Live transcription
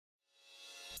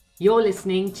You're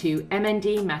listening to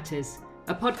MND Matters,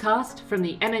 a podcast from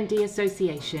the MND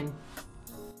Association.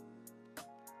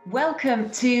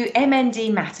 Welcome to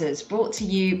MND Matters, brought to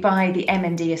you by the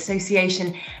MND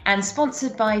Association and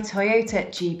sponsored by Toyota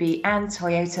GB and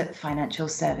Toyota Financial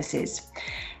Services.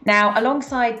 Now,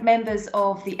 alongside members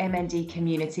of the MND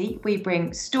community, we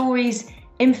bring stories,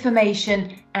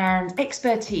 information and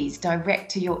expertise direct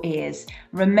to your ears.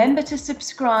 Remember to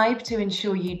subscribe to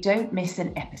ensure you don't miss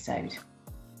an episode.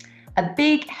 A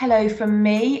big hello from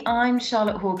me. I'm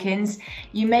Charlotte Hawkins.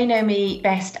 You may know me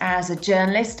best as a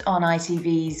journalist on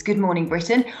ITV's Good Morning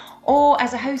Britain or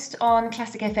as a host on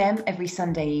Classic FM every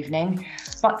Sunday evening.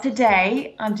 But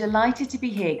today I'm delighted to be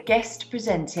here guest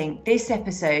presenting this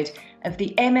episode of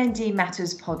the MND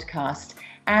Matters podcast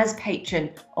as patron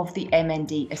of the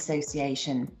MND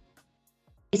Association.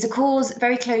 It's a cause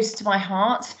very close to my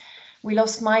heart. We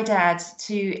lost my dad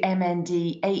to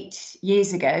MND 8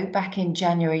 years ago, back in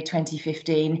January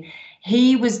 2015.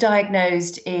 He was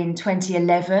diagnosed in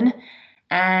 2011,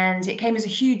 and it came as a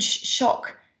huge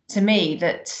shock to me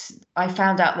that I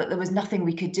found out that there was nothing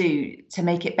we could do to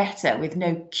make it better, with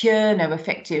no cure, no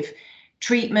effective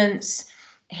treatments.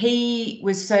 He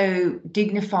was so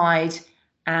dignified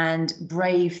and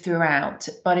brave throughout,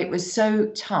 but it was so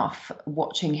tough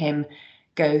watching him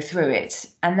go through it.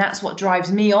 And that's what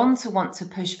drives me on to want to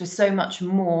push for so much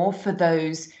more for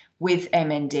those with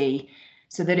MND,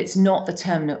 so that it's not the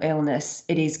terminal illness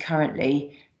it is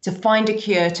currently, to find a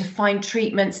cure, to find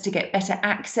treatments, to get better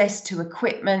access to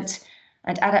equipment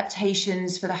and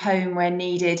adaptations for the home where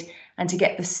needed, and to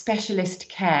get the specialist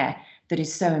care that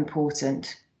is so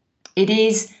important. It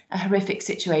is a horrific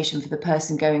situation for the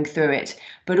person going through it,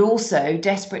 but also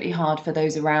desperately hard for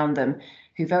those around them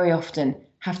who very often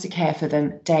have to care for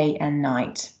them day and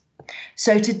night.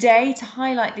 So today, to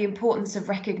highlight the importance of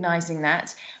recognising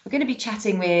that, we're going to be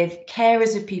chatting with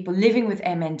carers of people living with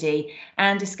MND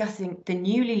and discussing the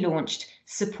newly launched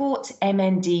Support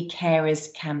MND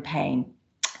Carers campaign.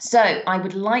 So I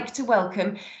would like to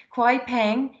welcome Kwai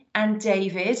Peng and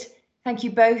David. Thank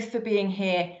you both for being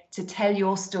here to tell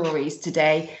your stories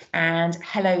today, and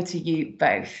hello to you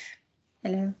both.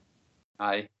 Hello.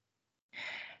 Hi.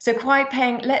 So Kwai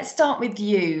Peng, let's start with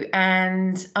you.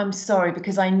 And I'm sorry,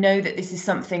 because I know that this is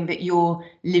something that you're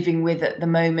living with at the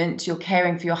moment. You're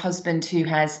caring for your husband who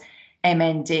has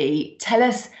MND. Tell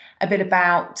us a bit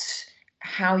about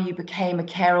how you became a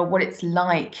carer, what it's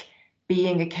like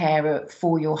being a carer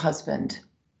for your husband.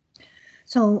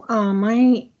 So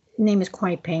my name is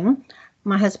Kwai Peng.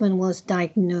 My husband was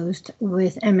diagnosed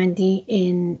with MND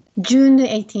in June the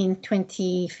 18th,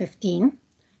 2015.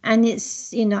 And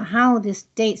it's, how this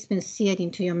date's been seared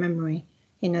into your memory,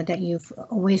 that you've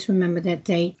always remember that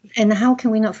date. And how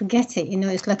can we not forget it?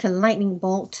 It's like a lightning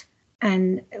bolt.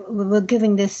 And we were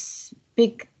giving this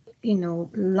big,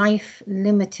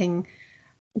 life-limiting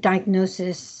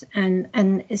diagnosis. And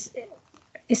it's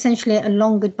essentially a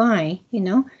long goodbye,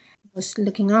 I was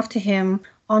looking after him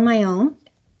on my own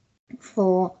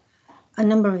for a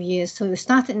number of years. So it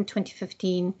started in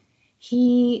 2015.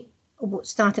 He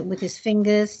started with his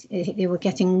fingers. They were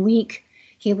getting weak.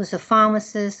 He was a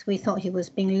pharmacist. We thought he was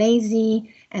being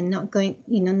lazy and not going,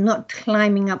 not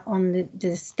climbing up on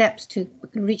the steps to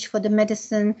reach for the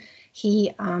medicine.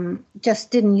 He just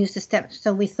didn't use the steps.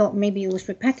 So we thought maybe it was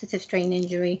repetitive strain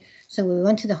injury. So we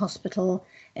went to the hospital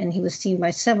and he was seen by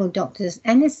several doctors.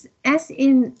 And it's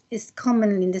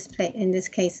common in this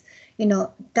case,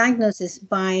 diagnosis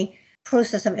by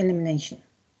process of elimination.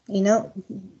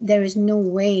 There is no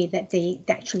way that they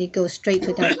actually go straight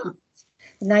to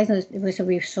diagnosis.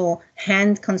 We saw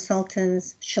hand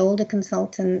consultants, shoulder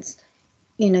consultants,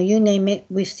 you name it,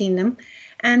 we've seen them.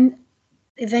 And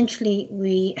eventually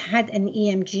we had an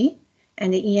EMG,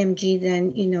 and the EMG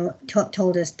then,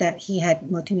 told us that he had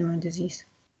motor neuron disease.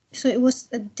 So it was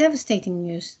a devastating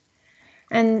news.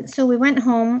 And so we went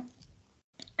home.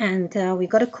 And we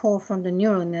got a call from the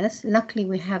neuro nurse. Luckily,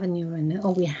 we have a neuro nurse,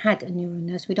 or we had a neuro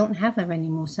nurse. We don't have her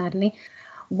anymore, sadly.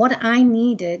 What I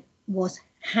needed was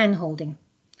hand-holding.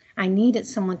 I needed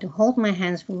someone to hold my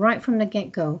hands right from the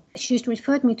get-go. She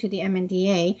referred me to the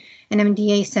MNDA, and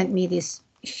MNDA sent me this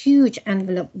huge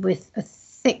envelope with a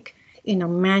thick,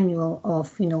 manual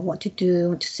of, what to do,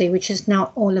 what to say, which is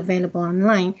now all available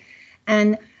online.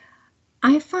 And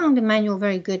I found the manual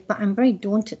very good, but I'm very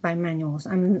daunted by manuals.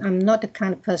 I'm not the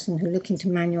kind of person who look into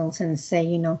manuals and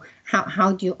say,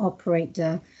 how do you operate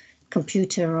the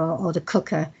computer or the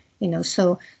cooker,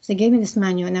 So they gave me this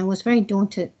manual, and I was very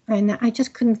daunted, and I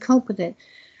just couldn't cope with it.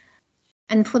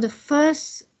 And for the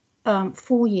first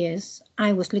 4 years,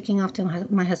 I was looking after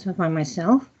my husband by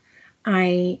myself.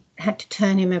 I had to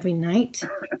turn him every night.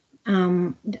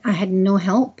 I had no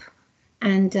help,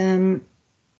 and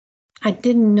I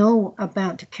didn't know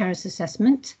about the CARES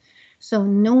assessment. So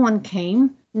no one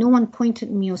came, no one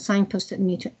pointed me or signposted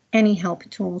me to any help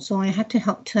at all. So I had to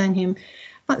help turn him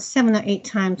about 7 or 8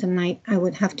 times a night. I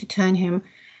would have to turn him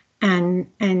and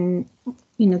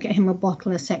get him a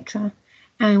bottle, etc.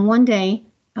 And one day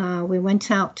we went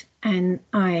out and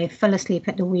I fell asleep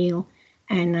at the wheel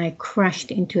and I crashed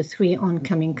into 3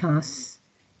 oncoming cars.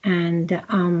 And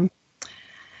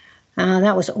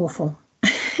that was awful.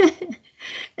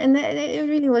 And it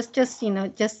really was just,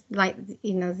 just like,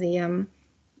 I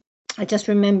just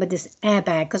remember this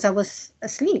airbag because I was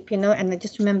asleep, and I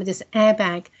just remember this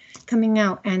airbag coming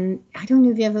out. And I don't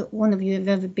know if one of you have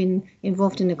ever been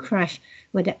involved in a crash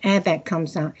where the airbag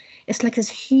comes out. It's like this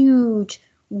huge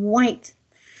white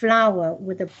flower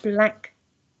with a black,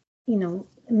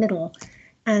 middle.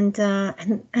 And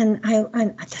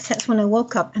that's when I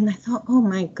woke up and I thought, oh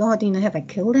my God, have I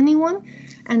killed anyone?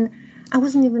 And I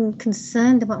wasn't even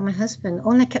concerned about my husband.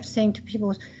 All I kept saying to people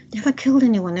was, never killed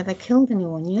anyone, and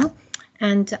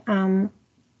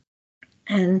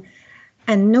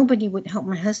nobody would help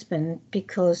my husband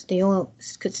because they all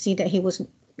could see that he was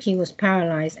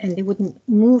paralyzed and they wouldn't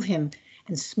move him,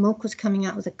 and smoke was coming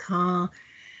out of the car,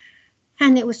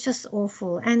 and it was just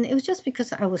awful. And it was just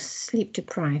because I was sleep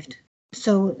deprived.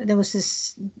 So there was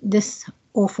this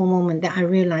awful moment that I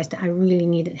realized that I really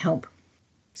needed help.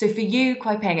 So for you,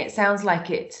 Kwai Peng, it sounds like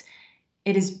it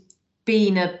has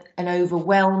been an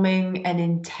overwhelming, an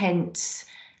intense,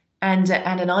 and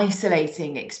an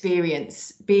isolating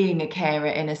experience being a carer.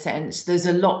 In a sense, there's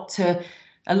a lot to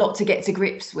get to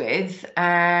grips with,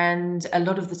 and a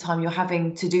lot of the time you're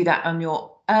having to do that on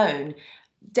your own.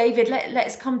 David,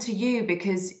 let's come to you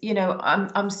because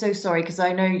I'm so sorry because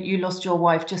I know you lost your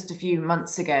wife just a few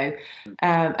months ago,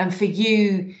 and for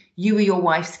you were your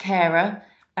wife's carer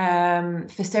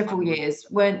for several years,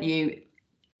 weren't you?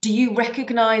 Do you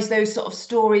recognise those sort of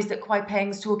stories that Kwai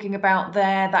Peng's talking about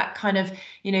there? That kind of,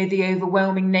 the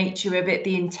overwhelming nature of it,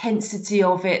 the intensity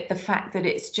of it, the fact that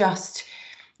it's just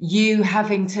you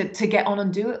having to get on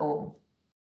and do it all?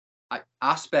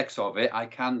 Aspects of it I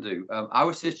can do.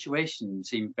 Our situation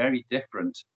seemed very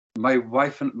different. My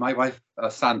wife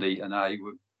Sandy and I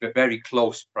were very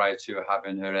close prior to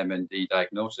having her MND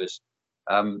diagnosis.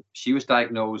 She was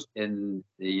diagnosed in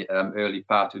the early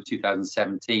part of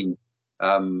 2017,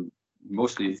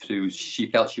 mostly through she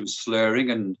felt she was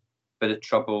slurring and a bit of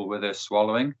trouble with her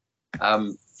swallowing.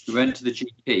 We went to the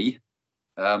GP,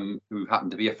 who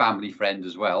happened to be a family friend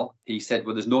as well. He said,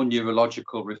 well, there's no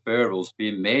neurological referrals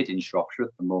being made in Shropshire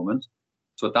at the moment.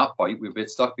 So at that point, we were a bit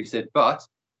stuck. We said, but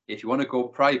if you want to go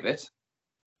private,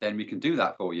 then we can do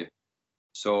that for you.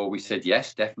 So we said,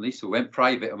 yes, definitely. So we went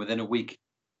private, and within a week,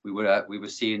 we were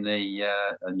seeing a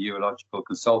neurological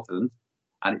consultant,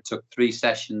 and it took 3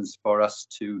 sessions for us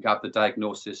to have the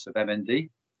diagnosis of MND.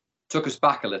 Took us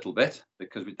back a little bit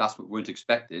because that's what we weren't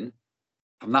expecting.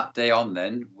 From that day on,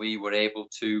 then we were able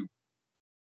to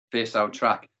face our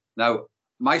track. Now,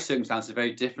 my circumstances are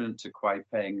very different to Kwai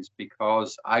Peng's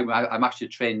because I'm actually a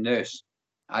trained nurse.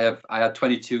 I had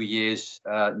 22 years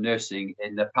nursing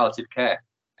in the palliative care,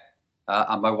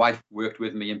 and my wife worked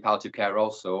with me in palliative care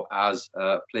also as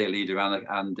a player leader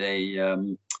and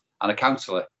a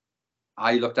counsellor.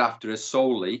 I looked after her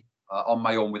solely on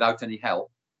my own without any help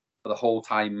for the whole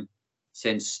time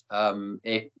since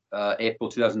April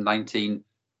 2019.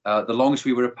 The longest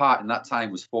we were apart in that time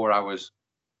was 4 hours.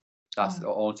 That's the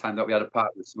only time that we had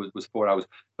apart was 4 hours.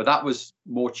 But that was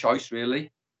more choice,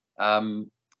 really,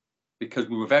 because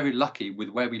we were very lucky with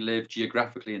where we lived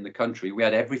geographically in the country. We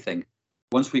had everything.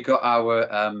 Once we got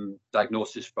our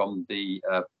diagnosis from the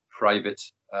private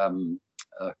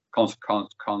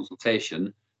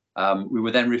consultation, we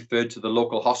were then referred to the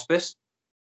local hospice.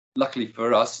 Luckily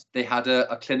for us, they had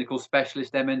a clinical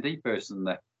specialist MND person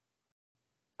there.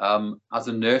 As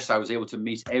a nurse, I was able to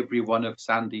meet every one of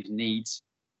Sandy's needs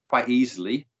quite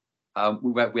easily.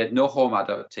 We had no home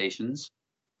adaptations,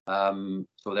 so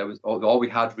there was all we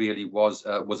had really was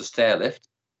a stair lift,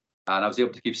 and I was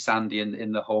able to keep Sandy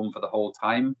in the home for the whole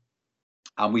time.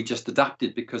 And we just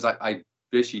adapted because I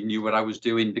basically knew what I was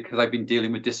doing because I've been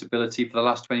dealing with disability for the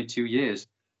last 22 years.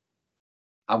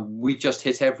 And we just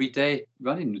hit every day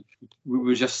running. We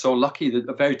were just so lucky. That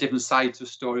a very different side to the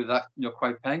story that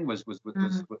Kwai Peng was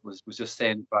just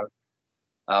saying about.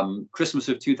 Christmas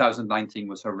of 2019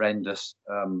 was horrendous,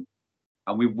 and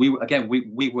we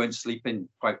weren't sleeping.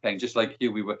 Kwai Peng, just like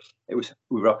you, we were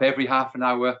up every half an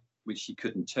hour. She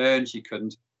couldn't turn, she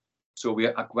couldn't. So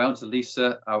I went to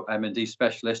Lisa, our MND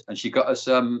specialist, and she got us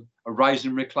a rise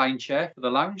and recline chair for the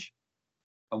lounge.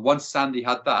 And once Sandy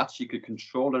had that, she could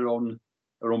control her own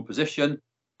position.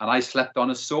 And I slept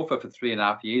on a sofa for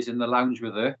 3.5 years in the lounge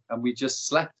with her, and we just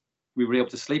slept. We were able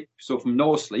to sleep. So from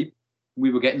no sleep,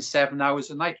 we were getting 7 hours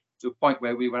a night, to a point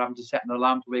where we were having to set an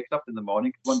alarm to wake up in the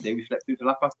morning. One day we slept through till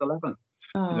 11:30.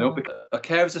 You know, because a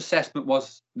carer's assessment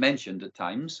was mentioned at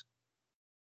times,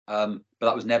 but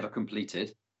that was never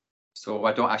completed. So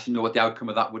I don't actually know what the outcome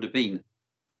of that would have been.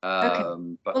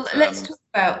 Okay. Well, let's talk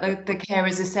about the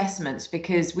carers assessments,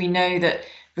 because we know that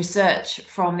research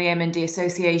from the MND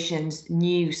Association's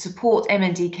new Support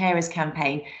MND Carers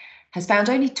campaign has found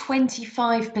only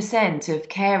 25% of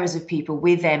carers of people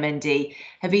with MND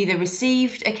have either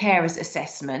received a carers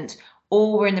assessment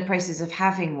or were in the process of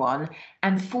having one,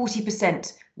 and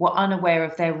 40% were unaware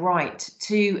of their right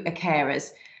to a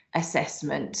carers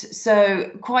assessment. So,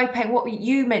 Kwai Peng, what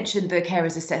you mentioned the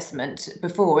carers assessment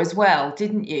before as well,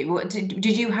 didn't you? Did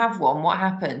you have one? What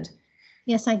happened?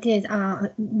 Yes, I did.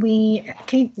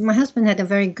 My husband had a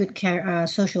very good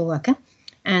social worker,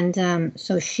 and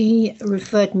so she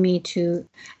referred me to,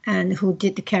 and who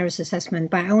did the carers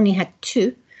assessment. But I only had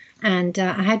two, and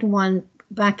I had one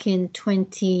back in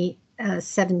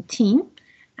 2017.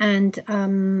 And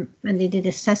they did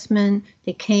assessment.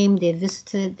 They came, they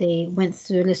visited, they went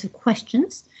through a list of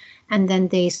questions, and then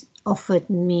they offered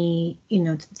me,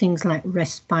 things like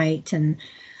respite, and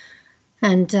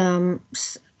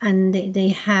they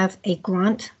have a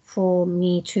grant for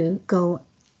me to go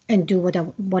and do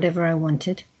whatever I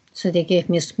wanted. So they gave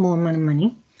me a small amount of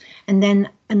money, and then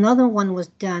another one was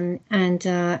done, and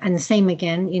the same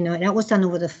again. That was done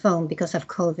over the phone because of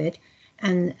COVID.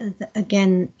 And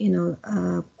again,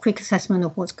 quick assessment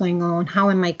of what's going on, how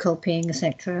am I coping,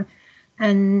 etc.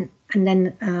 And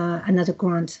then another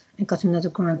grant. I got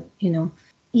another grant.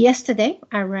 Yesterday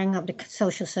I rang up the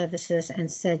social services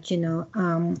and said,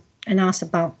 and asked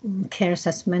about care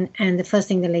assessment. And the first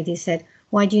thing the lady said,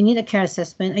 "Why do you need a care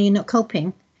assessment? Are you not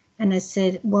coping?" And I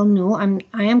said, "Well, no, I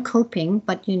am coping,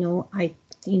 but I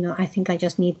think I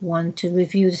just need one to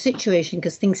review the situation,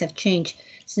 because things have changed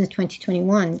since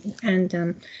 2021,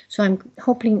 and so I'm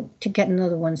hoping to get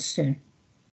another one soon."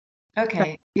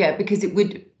 Okay, yeah, because it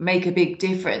would make a big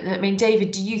difference. I mean, David,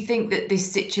 do you think that this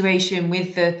situation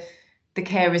with the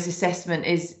carers assessment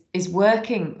is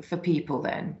working for people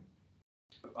then?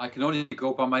 I can only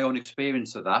go by my own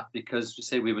experience of that, because you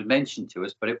say we were mentioned to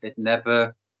us, but it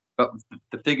never. But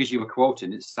the figures you were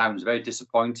quoting, it sounds very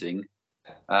disappointing.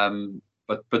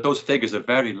 But those figures are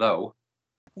very low.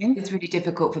 It's really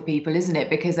difficult for people, isn't it?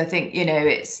 Because I think,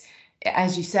 it's,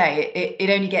 as you say, it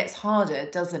only gets harder,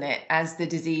 doesn't it, as the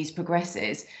disease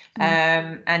progresses.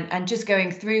 And just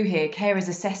going through here, carers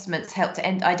assessments help to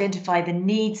identify the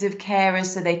needs of carers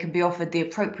so they can be offered the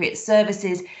appropriate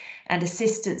services and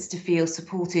assistance to feel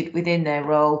supported within their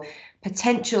role.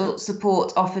 Potential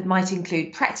support offered might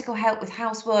include practical help with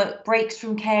housework, breaks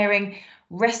from caring,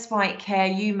 respite care.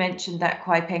 You mentioned that,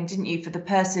 Kwai Peng, didn't you, for the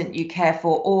person you care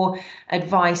for, or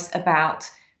advice about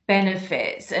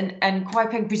benefits. And Kwai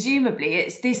Peng, presumably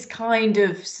it's this kind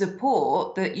of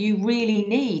support that you really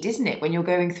need, isn't it, when you're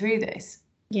going through this?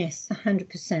 Yes,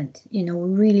 100%. We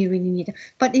really, really need it.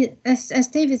 But as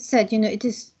David said, it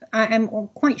is. I am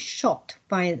quite shocked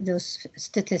by those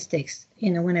statistics.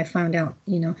 When I found out.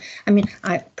 I mean,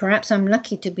 perhaps I'm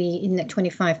lucky to be in that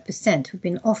 25% who've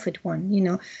been offered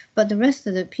one. But the rest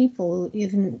of the people,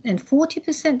 and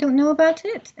 40% don't know about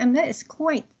it, and that is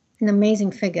quite an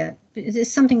amazing figure.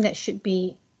 It's something that should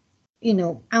be,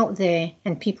 out there,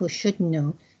 and people should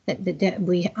know that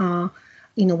we are,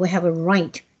 we have a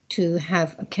right to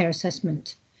have a care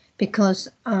assessment, because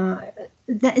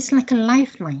that is like a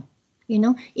lifeline.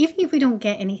 Even if we don't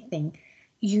get anything,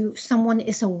 someone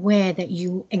is aware that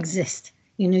you exist.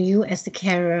 You as the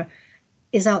carer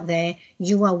is out there,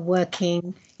 you are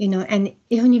working, and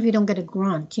even if you don't get a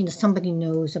grant, somebody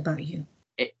knows about you.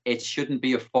 It shouldn't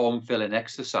be a form filling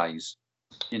exercise,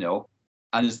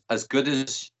 and as good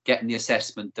as getting the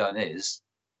assessment done is,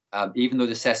 even though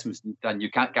the assessment's done,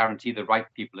 you can't guarantee the right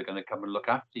people are going to come and look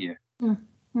after you.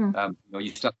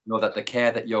 You still know that the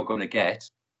care that you're going to get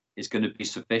is going to be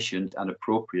sufficient and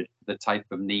appropriate for the type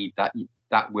of need that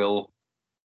will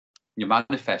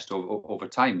manifest over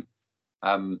time.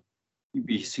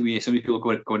 We see so many people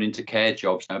going into care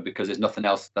jobs now because there's nothing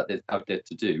else that is out there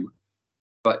to do.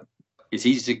 But it's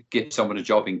easy to give someone a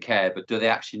job in care, but do they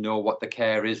actually know what the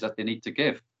care is that they need to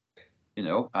give?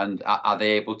 And are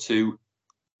they able to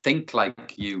think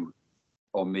like you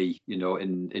or me?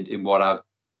 In what our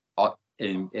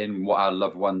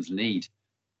loved ones need.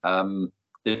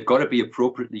 They've got to be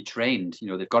appropriately trained.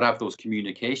 They've got to have those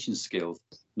communication skills,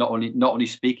 not only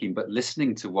speaking, but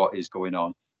listening to what is going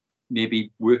on.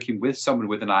 maybe working with someone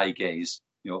with an eye gaze,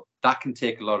 that can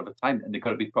take a lot of the time, and they've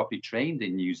got to be properly trained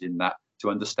in using that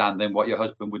to understand then what your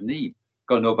husband would need.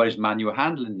 Got to know about his manual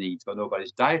handling needs, got to know about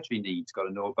his dietary needs, got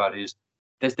to know about his,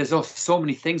 there's also so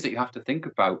many things that you have to think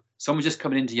about. Someone just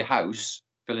coming into your house,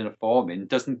 filling a form in,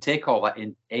 doesn't take all that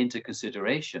into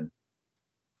consideration.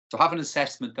 So having an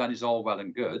assessment done is all well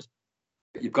and good,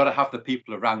 but you've got to have the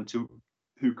people around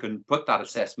who can put that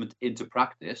assessment into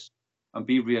practice and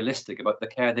be realistic about the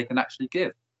care they can actually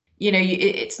give.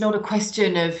 It's not a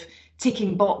question of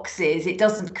ticking boxes. It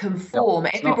doesn't conform. No,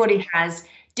 Everybody has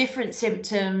different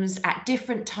symptoms at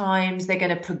different times. They're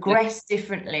going to progress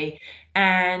differently.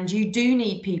 And you do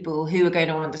need people who are going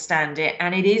to understand it.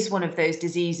 And it is one of those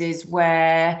diseases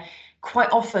where quite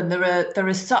often there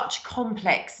are such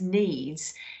complex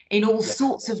needs in all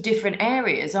sorts of different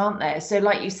areas, aren't there? So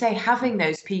like you say, having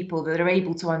those people that are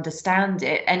able to understand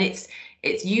it, and it's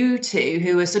you two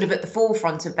who are sort of at the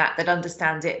forefront of that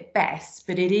understand it best,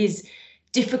 but it is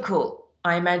difficult,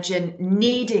 I imagine,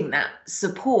 needing that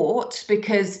support,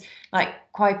 because like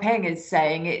Kwai Peng is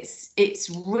saying, it's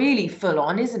really full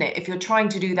on, isn't it? If you're trying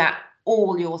to do that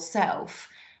all yourself.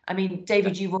 I mean,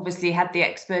 David, you've obviously had the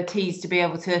expertise to be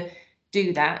able to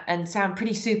do that and sound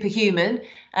pretty superhuman,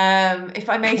 if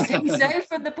I may say so,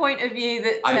 from the point of view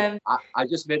that I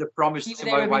just made a promise to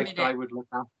my wife that I would look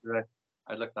after it.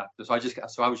 I looked after,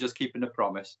 so I was just keeping a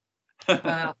promise.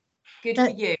 Wow, good for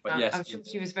you. Yes, I'm sure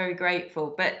she was very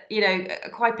grateful. But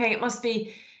Kwai Peng, it must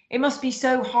be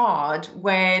so hard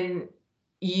when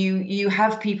you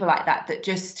have people like that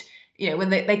just when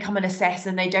they come and assess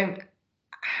and they don't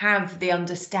have the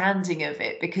understanding of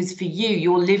it, because for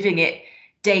you're living it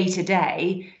day to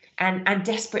day and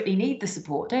desperately need the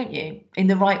support, don't you, in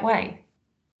the right way?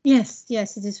 Yes,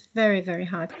 it is very, very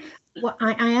hard. Well,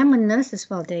 I am a nurse as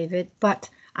well, David, but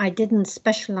I didn't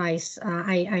specialize.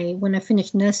 When I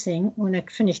finished nursing, when I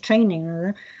finished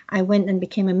training, I went and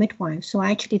became a midwife. So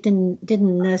I actually didn't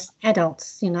nurse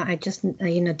adults. I just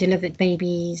delivered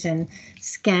babies and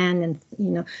scanned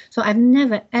and So I've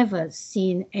never ever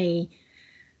seen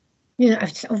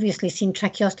I've obviously seen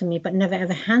tracheostomy, but never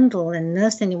ever handled and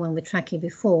nursed anyone with trachea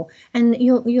before. And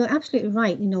you're absolutely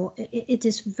right. It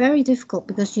is very difficult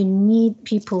because you need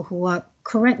people who are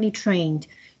correctly trained.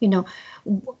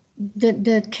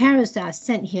 The carers that are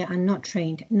sent here are not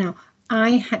trained. Now,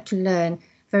 I had to learn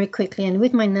very quickly, and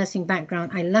with my nursing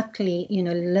background, I luckily,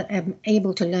 am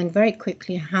able to learn very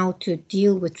quickly how to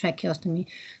deal with tracheostomy.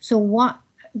 So what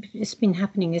has been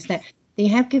happening is that they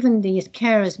have given these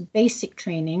carers basic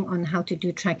training on how to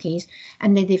do trachees,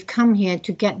 and then they've come here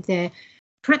to get their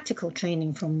practical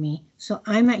training from me. So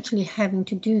I'm actually having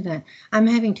to do that. I'm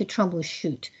having to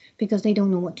troubleshoot because they don't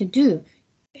know what to do.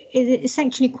 It's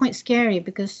actually quite scary,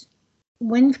 because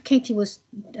when Katie was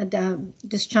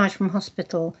discharged from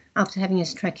hospital after having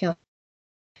his trachea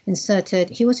inserted,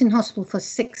 he was in hospital for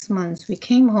 6 months. We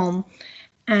came home,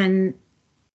 and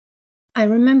I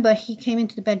remember he came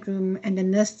into the bedroom and the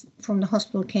nurse from the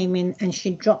hospital came in and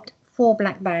she dropped 4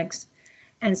 black bags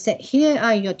and said, "Here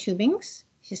are your tubings,"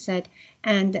 she said,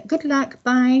 "and good luck,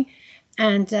 bye."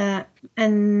 And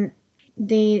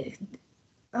the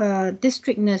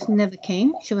district nurse never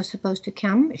came. She was supposed to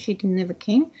come. She never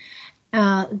came.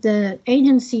 The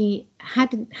agency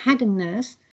had a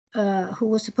nurse who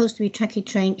was supposed to be trachea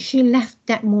trained. She left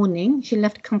that morning. She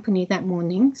left company that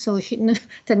morning. So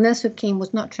the nurse who came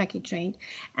was not trachea trained.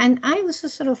 And I was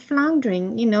just sort of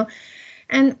floundering,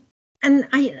 and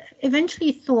I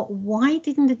eventually thought, why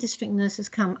didn't the district nurses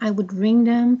come? I would ring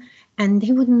them and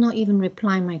they would not even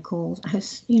reply my calls. I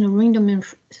was, ring them in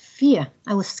fear.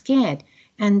 I was scared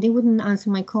and they wouldn't answer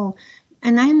my call.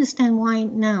 And I understand why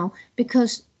now,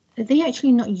 because they're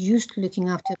actually not used to looking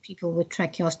after people with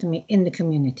tracheostomy in the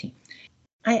community.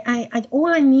 All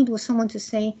I need was someone to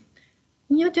say,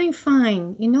 "You're doing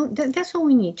fine." That's all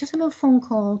we need. Just a little phone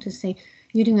call to say,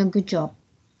 "You're doing a good job,"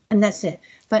 and that's it.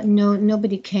 But no,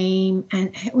 nobody came,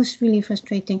 and it was really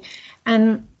frustrating.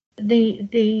 And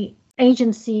the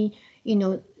agency,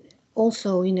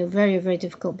 also, very, very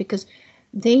difficult, because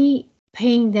they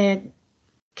paying their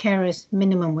carers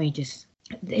minimum wages.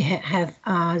 They have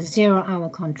a 0-hour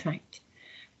contract,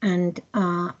 and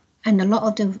a lot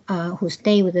of them who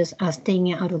stay with us are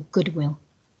staying out of goodwill.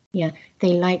 Yeah,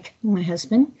 they like my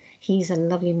husband. He's a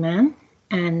lovely man,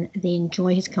 and they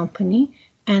enjoy his company.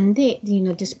 And they,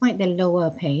 despite their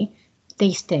lower pay,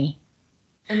 they stay.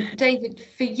 And David,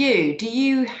 for you, do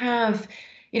you have,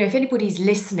 if anybody's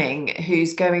listening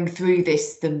who's going through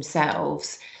this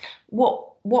themselves,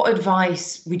 what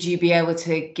advice would you be able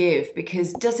to give?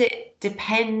 Because does it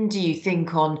depend, do you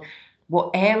think, on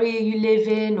what area you live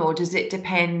in, or does it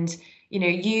depend,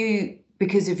 you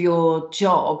because of your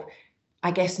job, I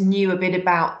guess, knew a bit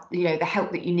about, you know, the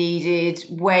help that you needed,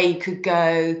 where you could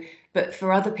go. But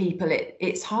for other people,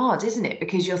 it's hard, isn't it?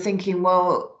 Because you're thinking,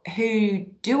 well, who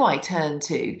do I turn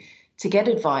to get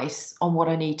advice on what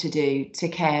I need to do to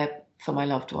care for my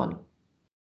loved one?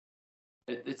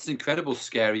 It's an incredible,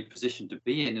 scary position to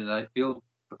be in, and I feel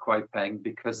for Kwai Peng,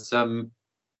 because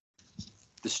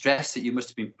the stress that you must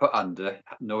have been put under,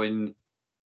 knowing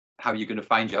how you're going to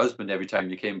find your husband every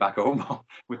time you came back home,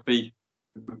 would be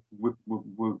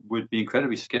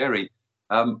incredibly scary.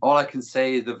 All I can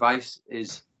say, the advice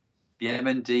is the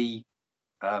MND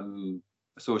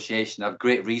Association have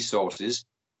great resources,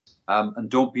 and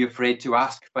don't be afraid to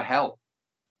ask for help.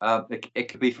 It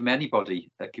could be from anybody.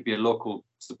 It could be a local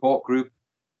support group,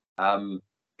 because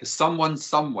someone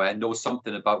somewhere knows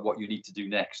something about what you need to do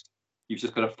next. You've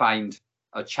just got to find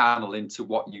a channel into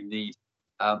what you need.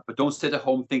 But don't sit at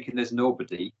home thinking there's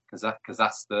nobody, because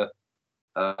that's the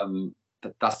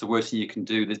worst thing you can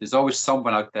do. There's always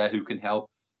someone out there who can help.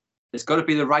 It's got to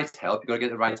be the right help. You've got to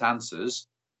get the right answers.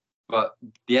 But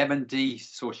the MND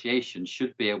Association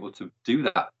should be able to do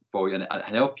that for you and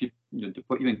help you, to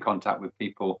put you in contact with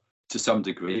people to some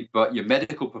degree. But your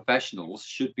medical professionals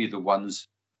should be the ones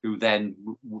who then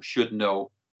should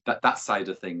know that side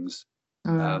of things.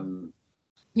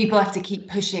 People have to keep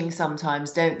pushing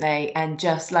sometimes, don't they? And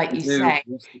just like you say,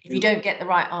 if you don't get the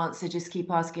right answer, just keep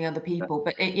asking other people.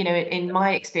 But in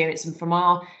my experience and from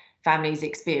our family's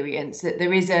experience, that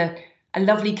there is a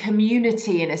lovely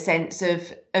community, in a sense,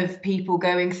 of people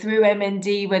going through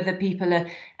MND, whether people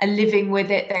are living with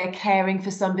it, they're caring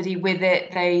for somebody with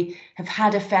it, they have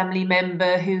had a family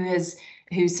member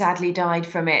who sadly died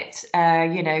from it.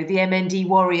 The MND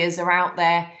warriors are out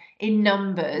there in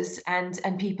numbers, and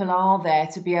people are there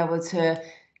to be able to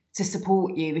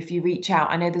support you if you reach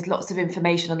out. I know there's lots of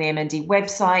information on the MND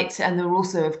website, and there are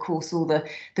also, of course, all the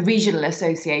regional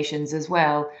associations as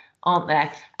well, aren't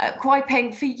there? Kwai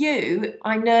Peng, for you,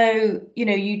 I know,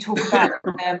 you talk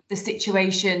about the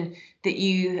situation that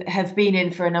you have been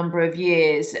in for a number of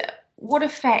years. What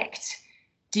effect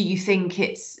do you think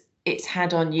it's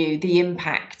had on you, the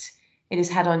impact it has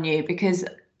had on you? Because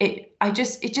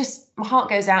my heart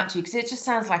goes out to you, because it just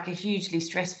sounds like a hugely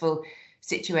stressful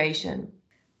situation.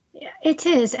 It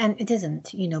is, and it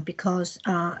isn't, because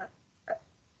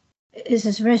it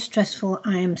is very stressful.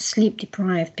 I am sleep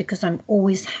deprived because I'm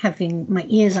always my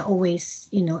ears are always,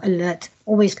 alert,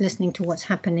 always listening to what's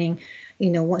happening,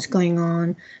 what's going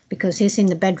on, because he's in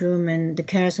the bedroom and the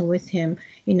carers are with him.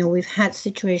 We've had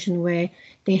situations where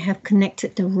they have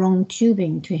connected the wrong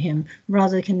tubing to him.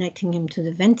 Rather than connecting him to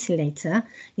the ventilator,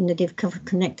 they've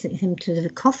connected him to the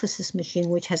cough-assist machine,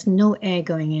 which has no air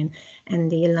going in,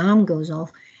 and the alarm goes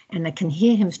off, and I can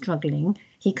hear him struggling.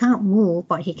 He can't move,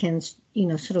 but he can,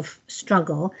 sort of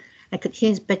struggle. I could hear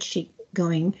his bedsheet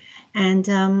going.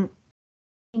 And,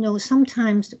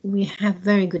 sometimes we have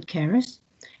very good carers.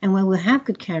 And when we have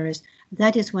good carers,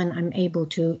 that is when I'm able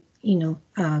to,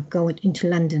 go into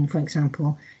London, for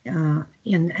example, and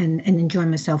enjoy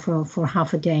myself for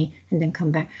half a day and then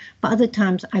come back. But other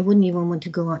times I wouldn't even want to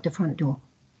go out the front door.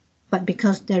 But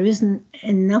because there isn't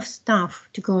enough staff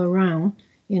to go around,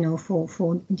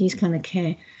 for these kind of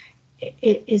care,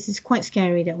 it's quite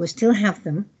scary that we still have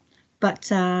them. But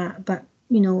since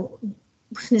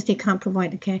they can't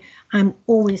provide the care, I'm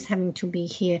always having to be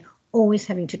here, always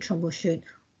having to troubleshoot.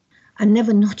 I'm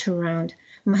never not around.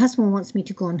 My husband wants me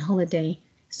to go on holiday,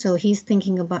 so he's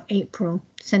thinking about April,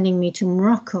 sending me to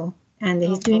Morocco, and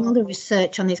he's doing all the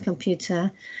research on his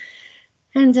computer.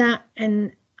 And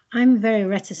I'm very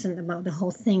reticent about the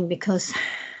whole thing, because,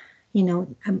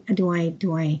 do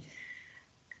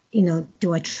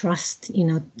I trust,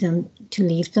 them to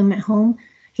leave them at home?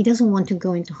 He doesn't want to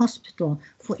go into hospital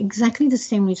for exactly the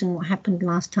same reason what happened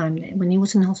last time. When he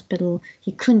was in hospital,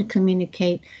 he couldn't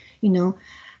communicate,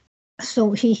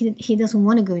 so he doesn't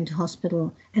want to go into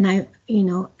hospital, and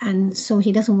so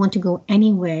he doesn't want to go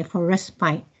anywhere for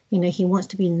respite. He wants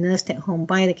to be nursed at home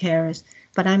by the carers,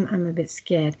 but I'm a bit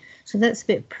scared. So that's a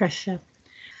bit of pressure.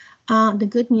 The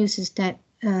good news is that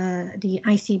the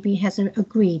ICB has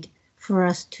agreed for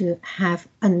us to have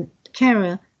a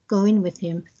carer go in with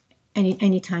him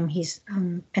anytime he's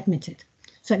admitted.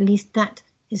 So at least that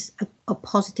is a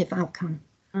positive outcome.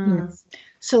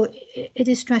 So it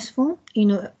is stressful.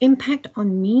 Impact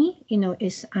on me,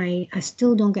 is I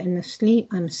still don't get enough sleep.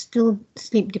 I'm still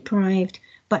sleep deprived.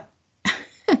 But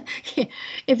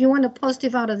if you want a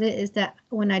positive out of it, is that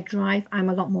when I drive, I'm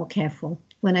a lot more careful.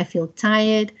 When I feel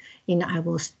tired, I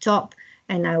will stop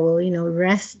and I will,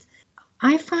 rest.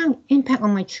 I found impact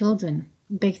on my children,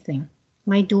 big thing.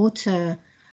 My daughter,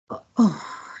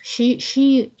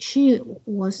 she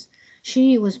was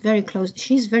very close.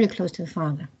 She's very close to her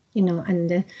father,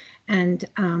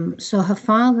 so her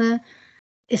father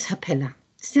is her pillar,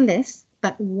 still is,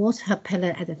 but was her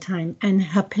pillar at the time, and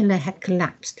her pillar had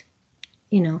collapsed,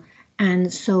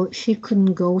 and so she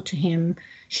couldn't go to him.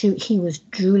 He was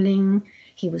drooling,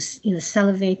 he was,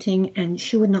 salivating, and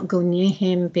she would not go near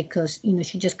him because,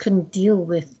 she just couldn't deal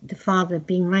with the father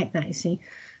being like that, you see.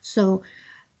 So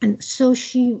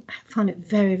she found it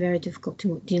very, very difficult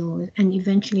to deal with, and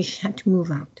eventually she had to move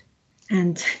out,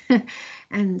 and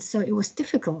and so it was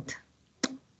difficult.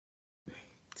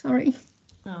 Sorry.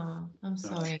 Oh, I'm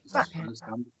sorry. That's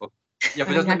understandable. Yeah,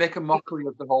 but doesn't it make a mockery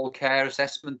of the whole care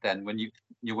assessment then when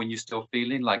you're still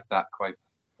feeling like that, quite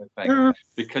frankly?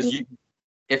 Because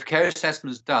if care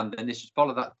assessment's done, then they should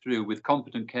follow that through with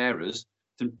competent carers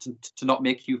to not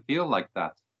make you feel like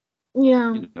that.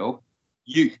 Yeah.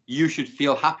 You should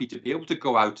feel happy to be able to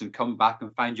go out and come back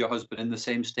and find your husband in the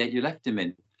same state you left him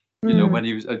in, when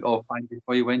he was all fine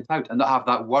before you went out, and not have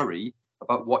that worry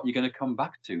about what you're going to come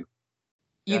back to.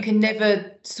 You can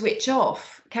never switch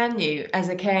off, can you, as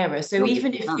a carer? So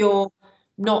even if you're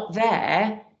not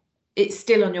there, it's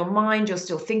still on your mind. You're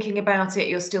still thinking about it.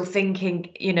 You're still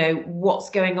thinking, what's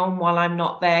going on while I'm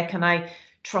not there? Can I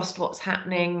trust what's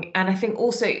happening? And I think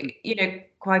also,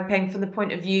 Kwai Peng, from the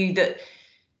point of view that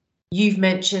you've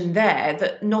mentioned there,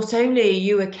 that not only are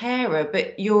you a carer,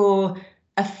 but you're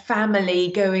a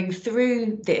family going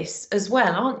through this as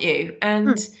well, aren't you?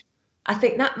 And I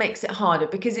think that makes it harder,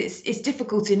 because it's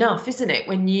difficult enough, isn't it,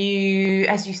 when you,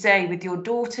 as you say, with your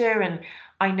daughter, and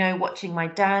I know watching my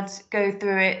dad go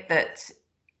through it, that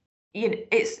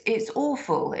it's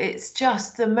awful. It's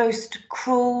just the most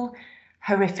cruel,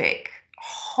 horrific,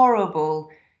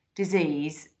 horrible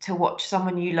disease to watch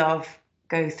someone you love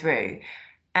go through.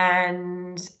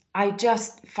 And I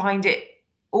just find it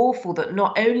awful that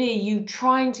not only are you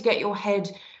trying to get your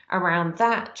head around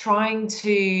that, trying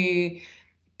to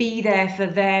be there for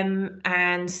them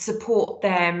and support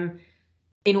them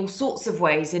in all sorts of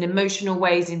ways, in emotional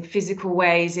ways, in physical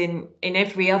ways, in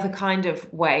every other kind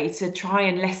of way, to try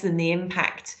and lessen the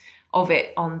impact of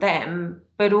it on them,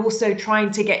 but also trying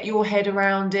to get your head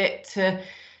around it to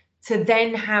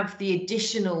then have the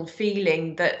additional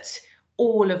feeling that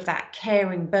all of that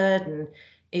caring burden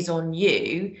is on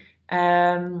you.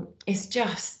 It's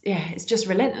just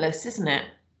relentless, isn't it?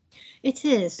 It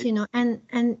is,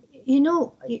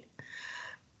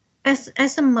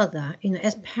 as a mother,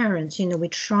 as parents, we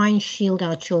try and shield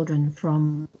our children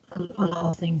from a lot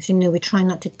of things. We try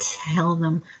not to tell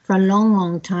them. For a long,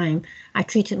 long time, I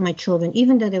treated my children,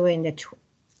 even though they were in their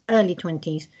early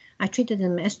 20s, I treated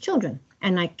them as children,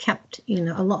 and I kept,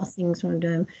 a lot of things from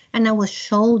them, and I was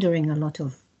shouldering a lot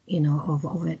of,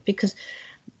 of it, because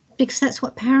that's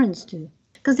what parents do,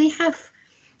 because they have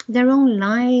their own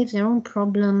lives, their own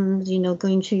problems,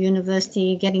 going to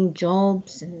university, getting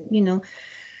jobs, and,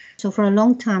 so for a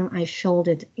long time, I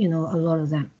shouldered, a lot of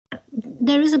that.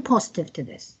 There is a positive to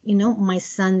this. My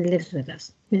son lives with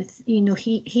us.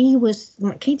 Katie was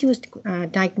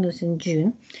diagnosed in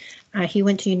June. He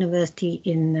went to university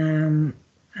in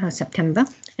September.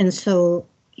 And so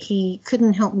he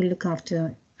couldn't help me look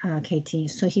after Katie.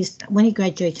 So when he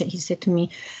graduated, he said to me,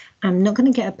 I'm not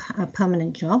going to get a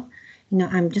permanent job.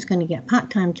 I'm just going to get a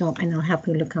part-time job, and I'll help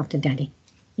you look after Daddy.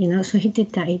 So he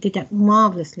did that. He did that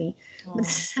marvelously. Oh. But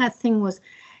the sad thing was,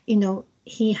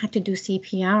 he had to do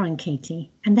CPR on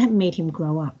Katie, and that made him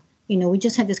grow up. We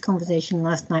just had this conversation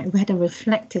last night. We had a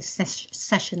reflective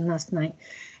session last night,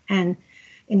 and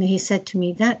he said to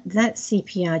me that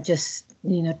CPR just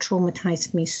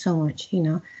traumatized me so much.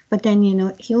 But then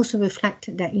he also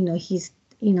reflected that he's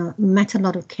met a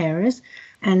lot of carers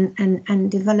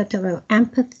and developed a lot of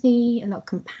empathy, a lot of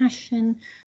compassion.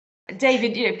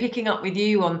 David, picking up with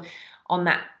you on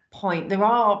that point, there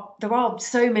are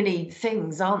so many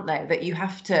things, aren't there, that you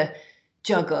have to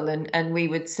juggle, and we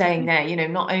were saying there,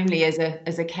 not only as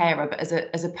a carer, but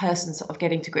as a person sort of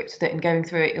getting to grips with it and going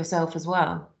through it yourself as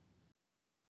well.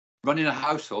 Running a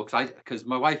household, because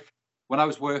my wife, when I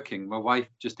was working, my wife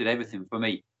just did everything for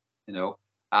me,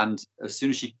 and as soon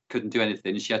as she couldn't do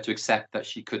anything, she had to accept that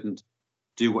she couldn't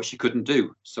do what she couldn't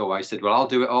do. So I said, well, I'll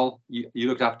do it all. You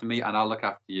look after me, and I'll look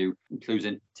after you,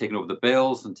 including taking over the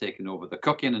bills and taking over the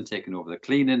cooking and taking over the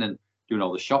cleaning and doing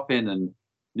all the shopping and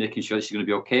making sure she's going to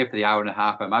be okay for the hour and a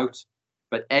half I'm out.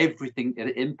 But everything,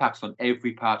 it impacts on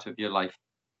every part of your life.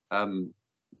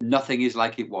 Nothing is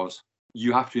like it was.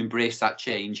 You have to embrace that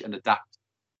change and adapt.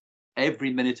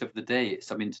 Every minute of the day,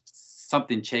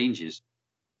 something changes.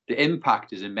 The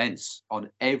impact is immense on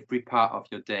every part of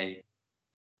your day.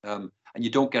 And you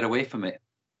don't get away from it.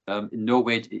 In no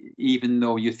way, even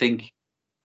though you think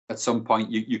at some point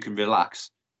you can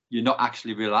relax, you're not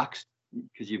actually relaxed,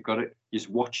 because you've got it. You're just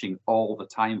watching all the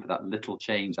time for that little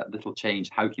change.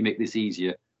 How can you make this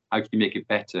easier? How can you make it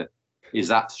better? Is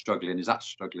that struggling? Is that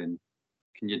struggling?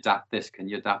 Can you adapt this? Can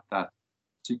you adapt that?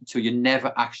 So you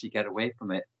never actually get away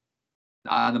from it.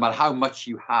 And no matter how much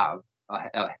you have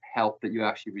help that you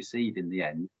actually receive in the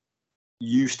end,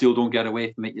 you still don't get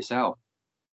away from it yourself.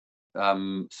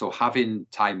 So having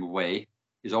time away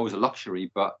is always a luxury,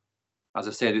 but as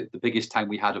I said, the biggest time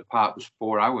we had apart was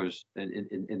 4 hours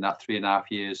in that 3.5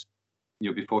 years,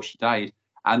 before she died.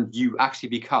 And you actually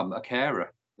become a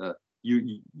carer.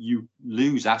 You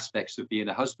lose aspects of being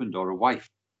a husband or a wife.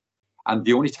 And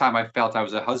the only time I felt I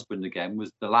was a husband again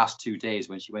was the last 2 days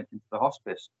when she went into the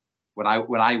hospice, when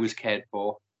I was cared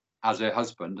for as her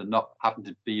husband and not having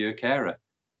to be her carer.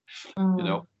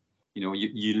 You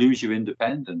lose your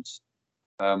independence.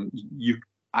 I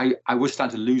was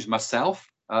starting to lose myself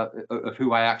of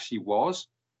who I actually was.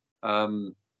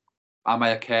 Am I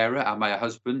a carer? Am I a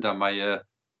husband? Am I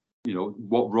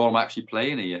what role am I actually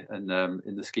playing here? And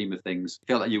in the scheme of things, I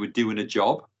felt like you were doing a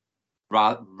job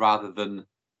rather than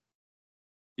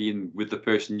being with the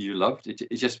person you loved.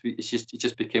 It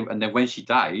just became. And then when she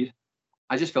died,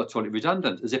 I just felt totally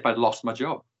redundant, as if I'd lost my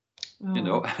job.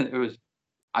 It was.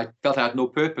 I felt I had no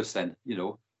purpose then.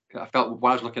 I felt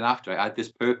while I was looking after her, I had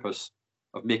this purpose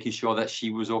of making sure that she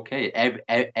was okay.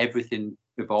 Everything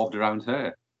revolved around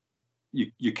her.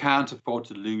 You can't afford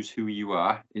to lose who you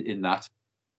are in that,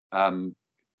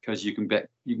 because you can get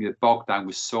bogged down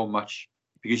with so much,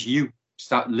 because you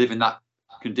start living that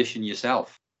condition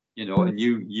yourself, and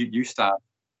you start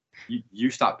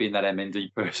being that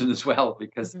MND person as well,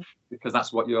 because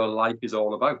that's what your life is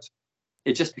all about.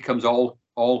 It just becomes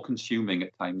all consuming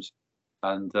at times,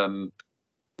 and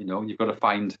you've got to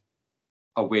find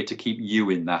a way to keep you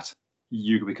in that.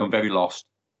 You can become very lost.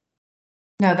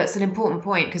 No, that's an important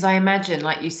point, because I imagine,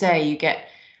 like you say,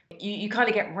 you kind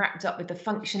of get wrapped up with the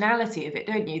functionality of it,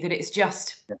 don't you? That it's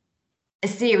just a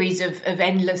series of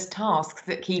endless tasks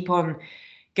that keep on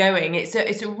going. It's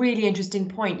a really interesting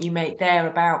point you make there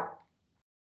about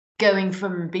going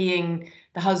from being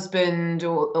the husband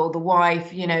or the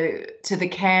wife, to the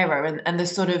carer, and the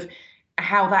sort of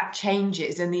how that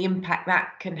changes and the impact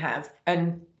that can have.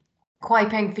 And Kwai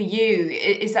Peng, for you,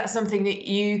 is that something that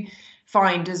you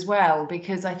find as well?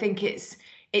 Because I think it's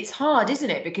hard, isn't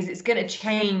it? Because it's going to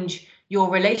change your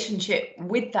relationship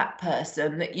with that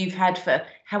person that you've had for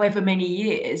however many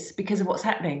years because of what's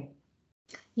happening.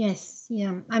 Yes,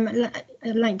 yeah. I'm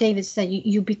like David said,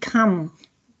 you become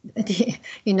the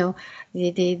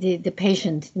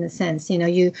patient, in a sense.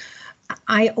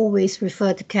 I always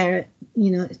refer to care,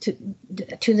 to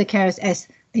the carers as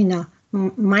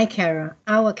my carer,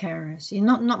 our carers.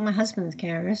 Not my husband's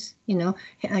carers.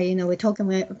 We're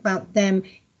talking about them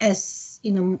as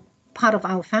part of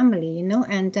our family.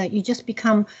 And you just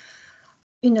become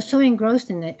so engrossed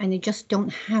in it, and you just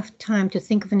don't have time to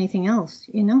think of anything else.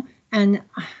 And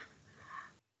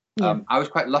I was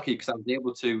quite lucky because I was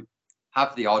able to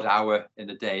have the odd hour in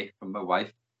a day from my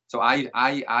wife. So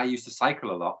I used to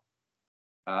cycle a lot,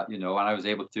 and I was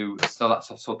able to. So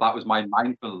that was my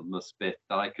mindfulness bit,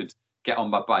 that I could get on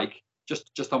my bike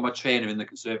just on my trainer in the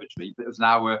conservatory. But it was an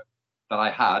hour that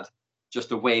I had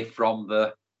just away from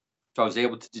so I was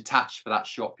able to detach for that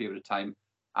short period of time,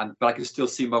 but I could still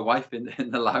see my wife in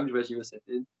the lounge where she was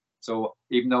sitting. So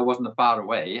even though I wasn't far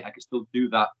away, I could still do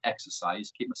that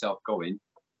exercise, keep myself going,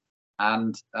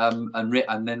 and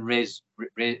then raise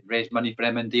money for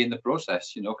MND in the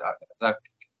process.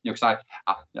 Because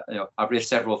I've raised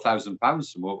several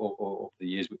 £1,000s over the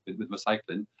years with my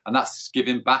cycling, and that's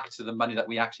giving back to the money that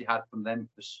we actually had from them,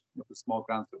 the small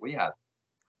grants that we had.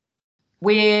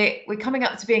 We're coming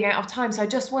up to being out of time, so I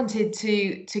just wanted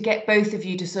to get both of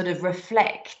you to sort of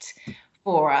reflect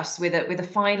for us with a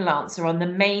final answer on the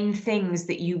main things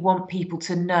that you want people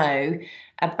to know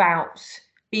about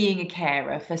being a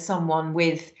carer for someone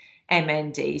with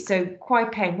MND. So, Kwai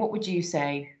Peng, what would you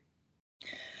say?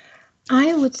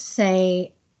 I would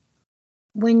say,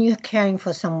 when you're caring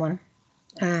for someone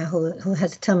who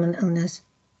has a terminal illness,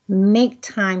 make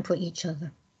time for each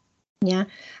other. Yeah,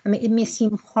 I mean, it may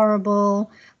seem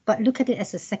horrible, but look at it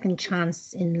as a second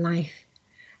chance in life,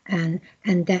 and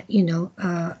that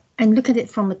and look at it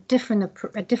from a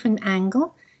different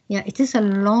angle. Yeah, it is a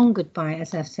long goodbye,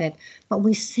 as I've said, but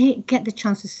we get the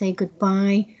chance to say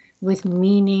goodbye with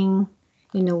meaning,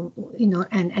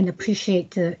 and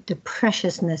appreciate the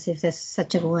preciousness, if there's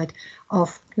such a word,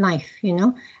 of life,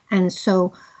 And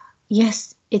so,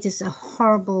 yes, it is a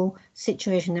horrible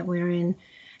situation that we're in,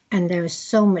 and there is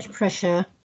so much pressure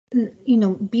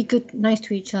be good, nice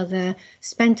to each other,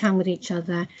 spend time with each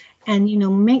other, and,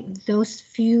 make those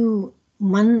few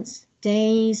months,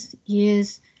 days,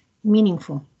 years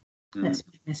meaningful. That's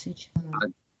my message.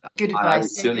 Good advice. I would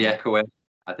certainly echo it.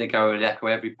 I think I would echo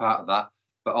every part of that,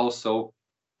 but also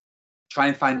try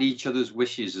and find each other's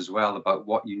wishes as well about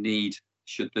what you need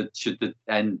should the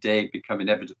end day become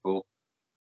inevitable.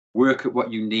 Work at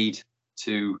what you need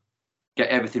to get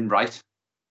everything right,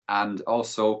 and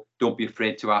also don't be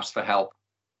afraid to ask for help.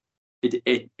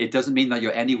 It doesn't mean that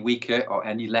you're any weaker or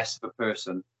any less of a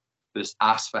person. Just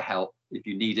ask for help. If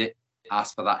you need it,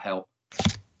 ask for that help,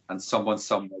 and someone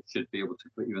somewhere should be able to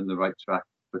put you in the right track.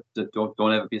 But don't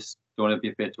ever be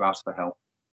afraid to ask for help.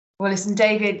 Well, listen,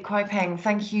 David Kwai Peng,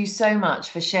 thank you so much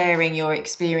for sharing your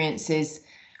experiences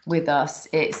with us.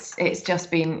 It's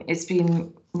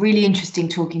been really interesting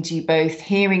talking to you both,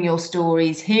 hearing your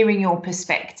stories, hearing your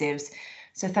perspectives.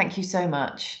 So thank you so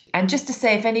much. And just to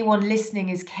say, if anyone listening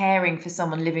is caring for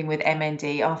someone living with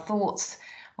MND, our thoughts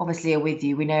obviously are with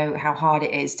you. We know how hard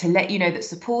it is. To let you know that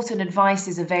support and advice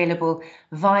is available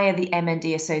via the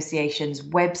MND Association's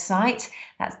website.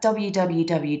 That's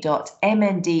www.mnd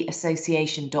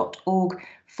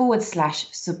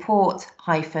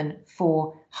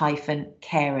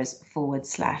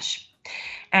association.org/support-for-carers/.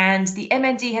 And the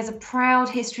MND has a proud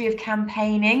history of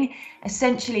campaigning.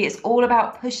 Essentially, it's all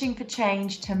about pushing for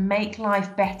change to make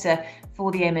life better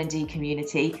for the MND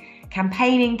community.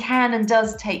 Campaigning can and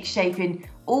does take shape in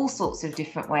all sorts of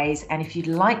different ways. And if you'd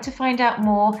like to find out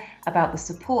more about the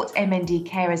Support MND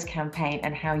Carers campaign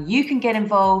and how you can get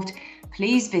involved,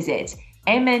 please visit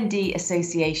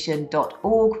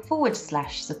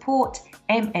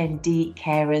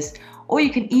mndassociation.org/support-MND-carers, or you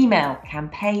can email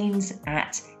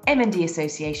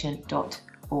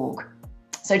campaigns@mndassociation.org.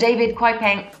 So David Kwai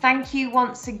Peng, thank you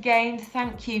once again.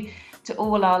 Thank you to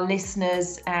all our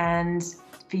listeners and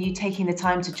for you taking the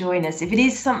time to join us. If it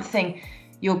is something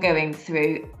you're going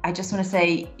through, I just want to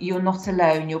say you're not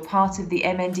alone. You're part of the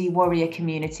MND warrior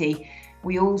community.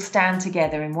 We all stand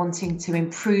together in wanting to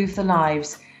improve the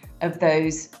lives of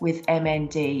those with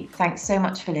MND. Thanks so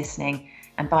much for listening,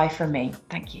 and bye from me.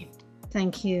 Thank you.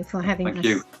 Thank you for having us. Thank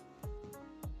you.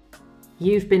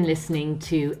 You've been listening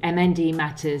to MND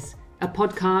Matters, a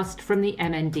podcast from the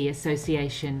MND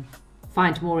Association.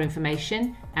 Find more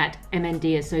information at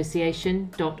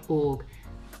mndassociation.org.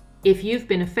 If you've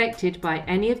been affected by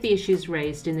any of the issues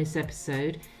raised in this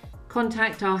episode,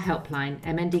 contact our helpline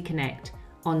MND Connect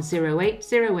on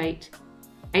 0808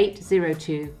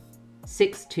 802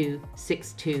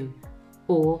 6262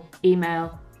 or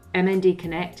email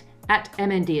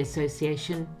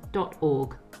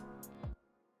mndconnect@mndassociation.org.